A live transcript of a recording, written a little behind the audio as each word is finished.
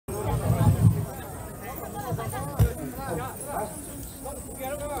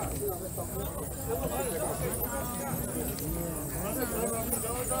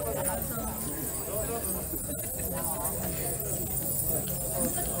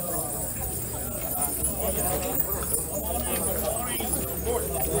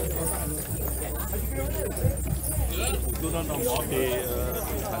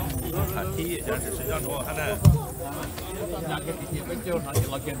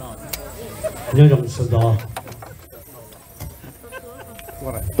nhớ trong sự đó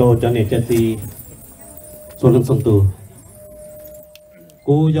tôi cho nên chân thì số lượng sông tù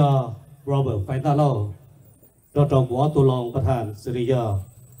cú do Robert phải ta lâu cho trong của tôi lòngประธานสิริยา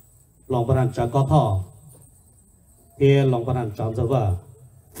lòngประธานจากกทที่lòngประธานจอมสว่า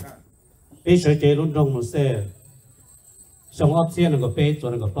ปีเสด็จรุ่นรงมุ่งเสดส่งออกเสียนกับเป้จว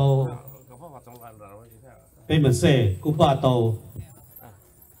นกับโตเป็นเหมือนเสดกูป้าโต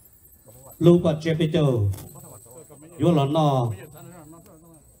ลูกก็เจ็บไปเจอยุ่งหลอนนอ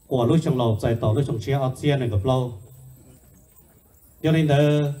กว่าลูกชงเราใจต่อลูกชงเชียออกเสียนกับเราcho nên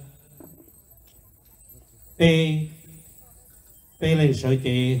là pe lên sở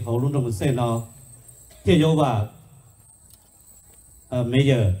chế hậu luôn trong một xe nó thì vô và bây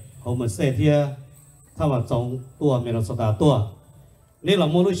giờ hậu một xe thì thao vào trong tua mình là sota tua nên là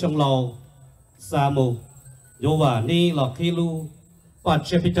mua lúc trong lầu xa mù vô và ni là khi lu bắt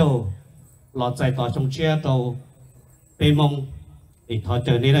chế bị trâu lọt chạy tỏ trong chia trâu pe mông thì thọ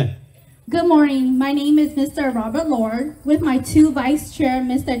chờ đi này. Good morning. My name is Mr. Robert Lord, with my two vice chair,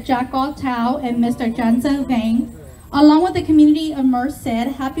 Mr. Xov Xwm and Mr. Xov Xwm. Along with the community of Merced,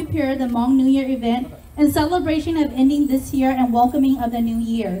 have prepared the Hmong New Year event in celebration of ending this year and welcoming of the new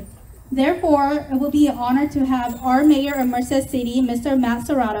year. Therefore, it will be an honor to have our mayor of Merced City, Mr. Matt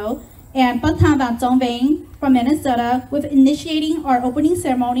Serrato, and Tawm Tshiab from Minnesota, with initiating our opening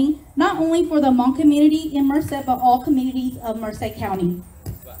ceremony, not only for the Hmong community in Merced, but all communities of Merced County.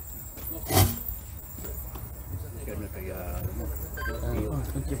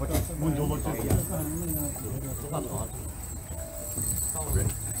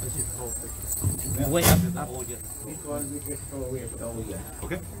 Wait up.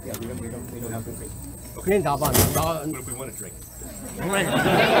 Okay. Yeah, we don't have to drink. Okay. What if we want to drink?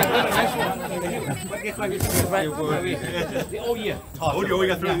 The old year. Oh, you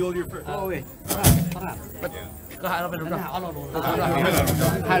got through the old year first. Oh, wait. Có hai nó phải đúng rồi.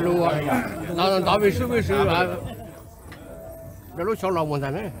 hai lúa nó bị sự là lúc sau lòng mình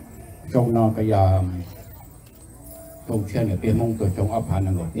thành đấy trong nó cái giờ trong xe này bên mông từ trong ấp hà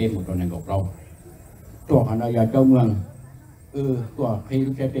năng gột em một trong năng gột lâuตัวhà nội giờ trongเมืองตัวkhi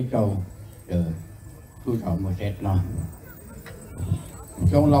lúc xe trên cầu tôi chọn một set nó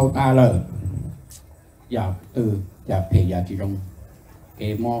trong lâu ta lời giờ từ giờ thì giờ chỉ trong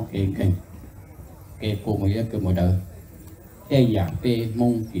cái mò cái kênh cái cô mới cái mới đỡ cái giờ về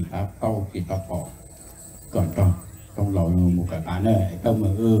mông chỉ ta câu chỉ ta bỏ còn trong lò một cái bán này tâm mà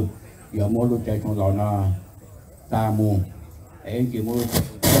giờ mua lúc chơi trong lò nó ta mua ấy chỉ mua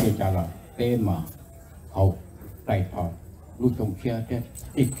cái trả là cái mà hậu tay thọ lúc trong xe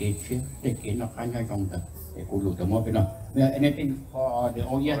cái nó khai ngay trong tờ để cô lụt tờ mua cái nào anything for the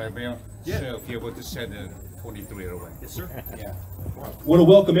old year. Yeah. So if you're able to send 23 away. Yes, sir. Yeah. Want to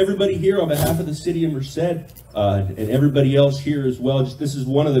welcome everybody here on behalf of the city of Merced and everybody else here as well. This is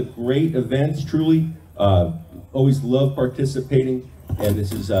one of the great events, truly. Always love participating, and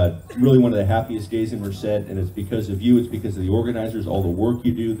this is really one of the happiest days in Merced, and it's because of you, it's because of the organizers, all the work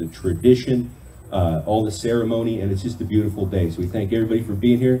you do, the tradition, all the ceremony, and it's just a beautiful day. So we thank everybody for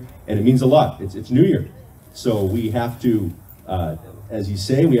being here, and it means a lot. It's New Year, so we have to, as you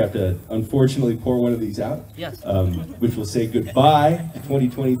say, we have to unfortunately pour one of these out, Yes. Which will say goodbye to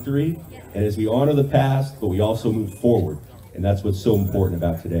 2023, and as we honor the past, but we also move forward, and that's what's so important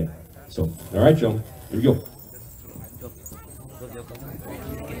about today. So, all right, gentlemen, here we go.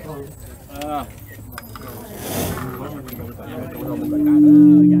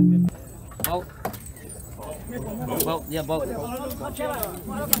 Both, yeah, both.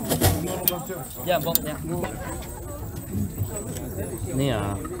 Yeah, both, yeah. Nè,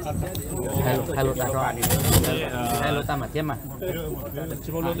 hai lô ta rồi, hai lô ta mà chém mà,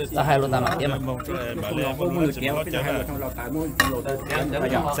 hai lô ta mà chém mà.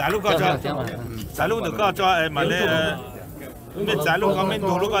 Xả lúc được có cho mà lấy biết xả lúc có mình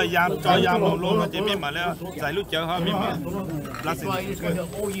đủ lúc có yam cho yam một lô mà chỉ biết mà lấy xả lúc chờ họ biết mà lá xịn.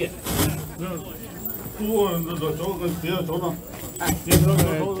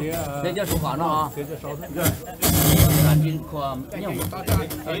 Để cho số khoản nó là chuyên khoa nhau.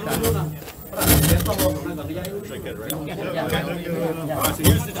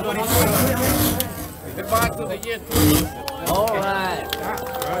 Alright.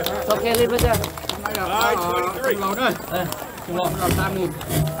 It's okay, leave it there. Chúng lo làm tam nghìn.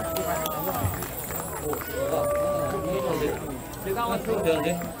 Đừng có ăn thương đường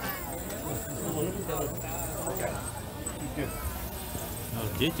đi.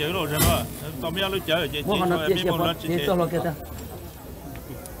 Chị chữ rồi mà, tao mới lúc chữ chị Mua nó biết một lần chị cho lo kia ta.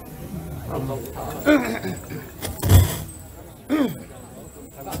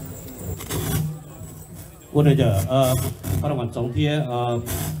 Quân này giờ các đồng bạn sống phía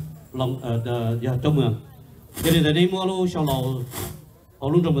lòng giờ trong mường, cho nên đây mua lu sau lò họ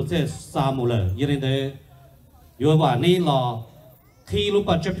luôn trong một xe xa một lần, cho nên thế vừa bảo này là khi lúc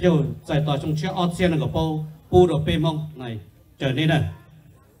bắt chấp rồi giải tỏa trong chiếc ớt xe này của bao pu đồ pê mông này trở nên này.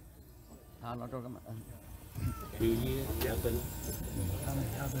 As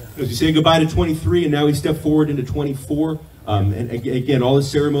we say goodbye to 23, and now we step forward into 24. And again, all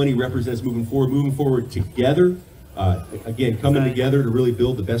this ceremony represents moving forward together. Again, coming together to really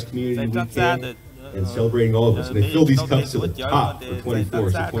build the best community we can, and celebrating all of us. And they fill these cups to the top for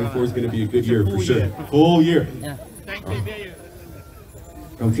 24. So 24 is going to be a good year for sure. Full year.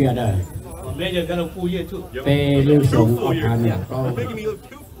 Trong xe đây, về lưu sống ở Hàn Quốc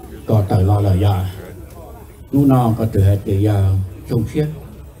có tự lo lời giờ, nu nó có tự thì trong xe,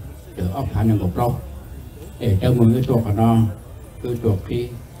 tự ở Hàn Quốc đâu, để cho mọi người thuộc nó, cứ thuộc khi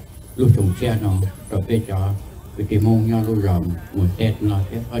lưu sống xe nó, rồi về cho cái tìm mong nhau lưu rộng, một tết nó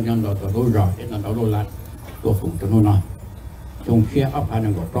thế, ở nhân đó lưu rộng, thế nó lưu lát, thuộc phụng cho nó, trong xe ở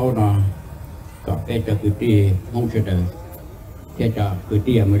Hàn Quốc đâu nó, có về cho cái tìm mong sẽ được. Thế cho cứ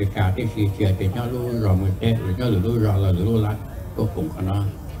đi America thì chỉ để cho lưu rồi một tết rồi cho lưu rồi là lưu lát có cũng có nó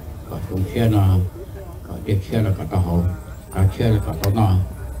có trong xe nó có chiếc xe là có tàu hậu có xe là có tàu nọ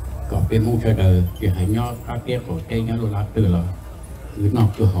có bên mông xe đời chỉ hay nhau các tết của tết nhau lưu lát từ là cứ nọ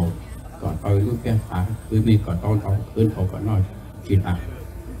cứ hậu có tàu lúc kia phá cứ mi có tàu tàu cứ hậu có nó chỉ phá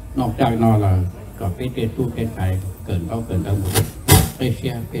nọจากnọ là có cái tết tu tết này cần đâu một tết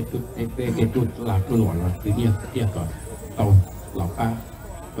xe tết tu là tu lụa là tự nhiên kia có tàu lọc phá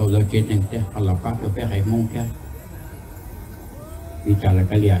rồi lời chuyện này thế họ lọc phá rồi phải hay mong thế đi trả lại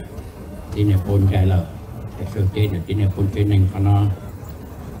cái liệt thì này phun chạy lợ cái sự trên là thì này phun trên này nó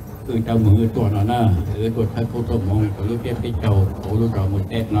cứ trong một cái tuổi nó nè cái tuổi thay cô tôi mong có lúc tiếp cái đầu có lúc rồi một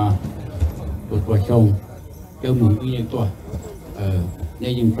tết nó tuổi sông chơi mừng cái tuổi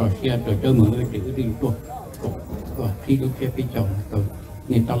đây dùng trò xe rồi chơi mừng cái chữ đi tuổi khi lúc tiếp cái chồng rồi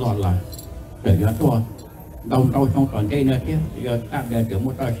người ta lọt là để cho tuổi đồng tàu trong toàn đây nữa chứ giờ tạm để được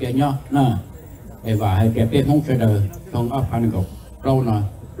một tàu xe nhau nè để và hai cái bên không sẽ đời trong áp Hàn Quốc đâu nè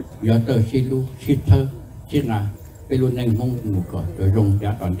giờ tới xin thơ xin là cái luôn này không một cái rồi dùng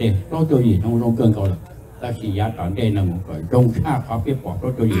giá toàn đây đó tôi gì không dùng cơn cầu được ta chỉ giá toàn đây là một cái dùng xa khó biết bỏ đó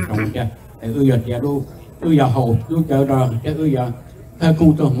tôi gì trong chứ giờ giờ hậu lúc chờ đó chứ giờถ้า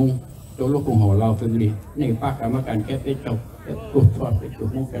cung tôi mong tôi lúc cùng hậu lao phương đi này phát cả mấy cảnh cái bên trong cái cuộc thoại cái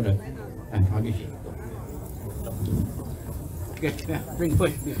cuộc mong cái đời anh nói đi Good. Yeah, bring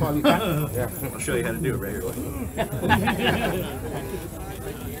push before we cut. Yeah, I'll show you how to do it right here.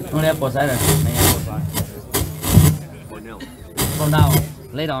 Không lẽ bỏ sai rồi. Này bỏ sai. For now,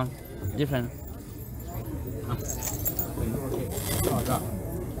 later on, different.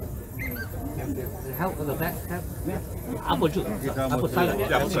 Help with the back. I'll put you. I'll put side.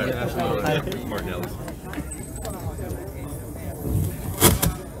 Yeah, sorry. Martinelli.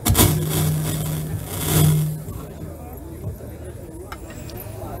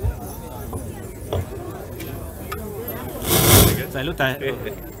 Giải lúc tài,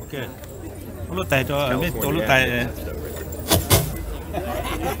 ok. Lúc tài cho biết tổ lúc tài.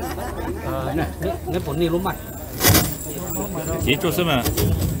 Này, nếu phun đi lúc mặt. Chỉ cho xem mà.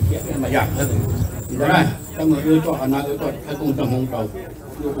 Dạ, đây, trong người đưa cho anh nói cho thay cung trong mong cầu,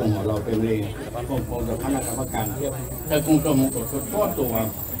 lúc cùng họ làmเป็นเลยบางคนคงจะพัฒนากรรมการเทียบthay cung trong mong cầu choตัว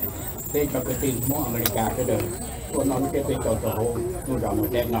เป็นกับcái team của America cái đời,ตัวน้องcáiเป็นตัวตัวตัวเราmột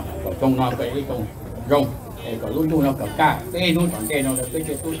đẹp nào, trong nó cái trong rong có lúc tu nó cả cái luôn còn cái nó là cái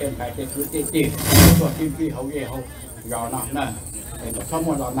tu thêm cái thứ cáiตัวที่เขาเย่เขายอนะนั่นก็ทั้งหม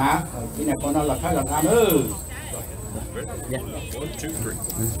ดเรานะที่ไหนคนนั้นเราใช้เราทำYeah. 1, 2, 3.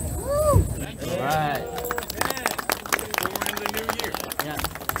 Right. Born in the new year. Yeah.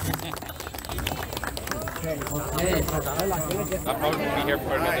 Okay. I'll probably be here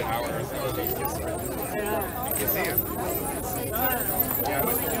for another hour or so. You can see him.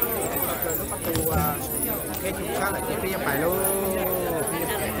 Cái chúng ta lại tiếp phải luôn.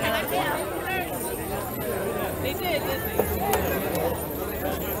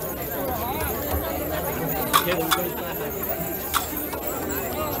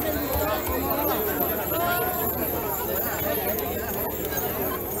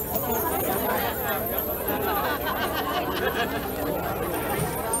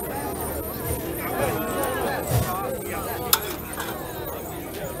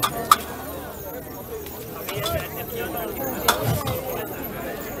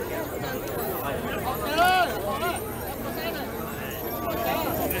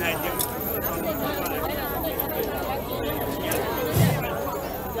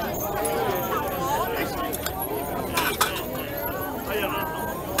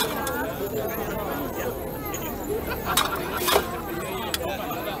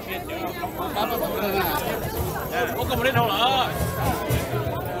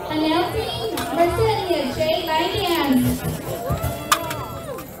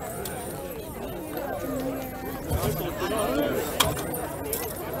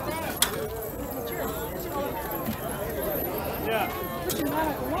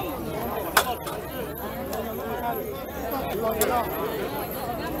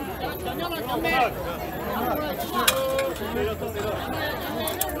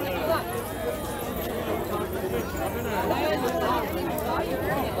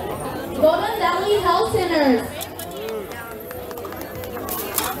 Golden Valley Health Centers.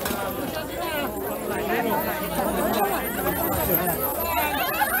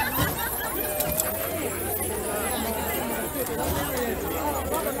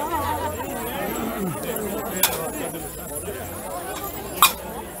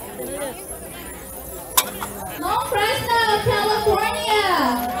 Mount Fresno, California.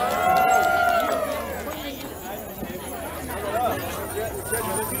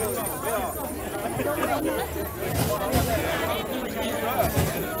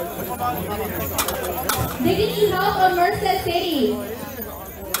 Dignity Health of Merced City.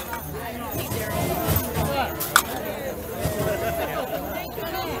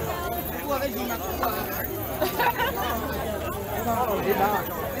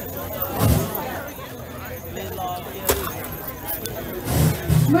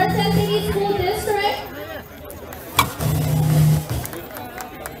 Merced City School District.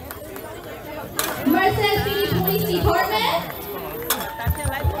 Merced City Police Department.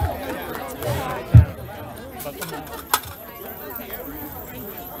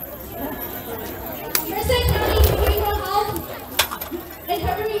 Merced County Behavioral Health and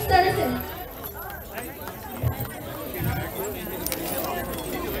Recovery Services.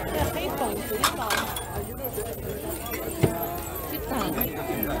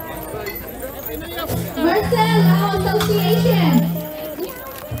 Merced Law Association.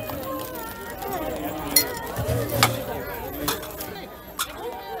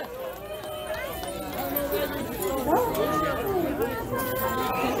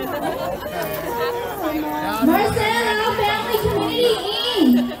 Merced Law Family Community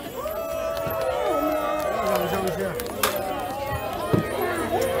Inc.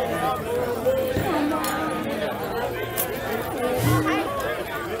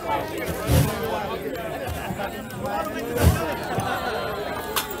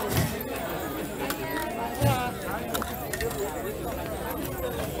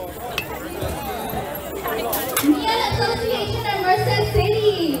 Neon Association of Merced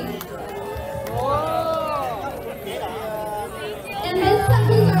City. And this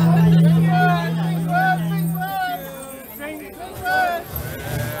countries are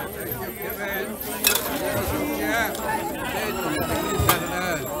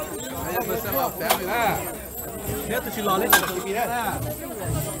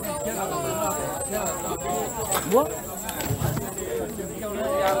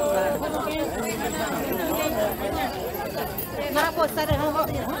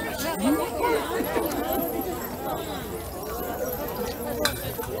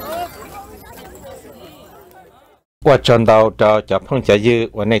ว่าจนเราจะเพิ่งจะยื้อ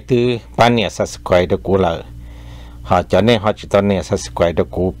วันในตื้อป้านเนี่ยสัสควายเดกูเลยหาจะเนี่ยหาจิตเนี่ยสัสควายเด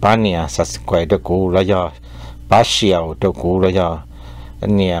กูป้านเนี่ยสัสควายเดกูแล้วยอป้าเชียวเดกูแล้วยอ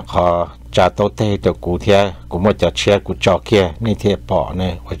เนี่ยขอจะโตเตเดกูเทียกูมั่วจะเชียกูจอกเกียนี่เทียปอเนี่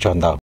ยว่าจนเรา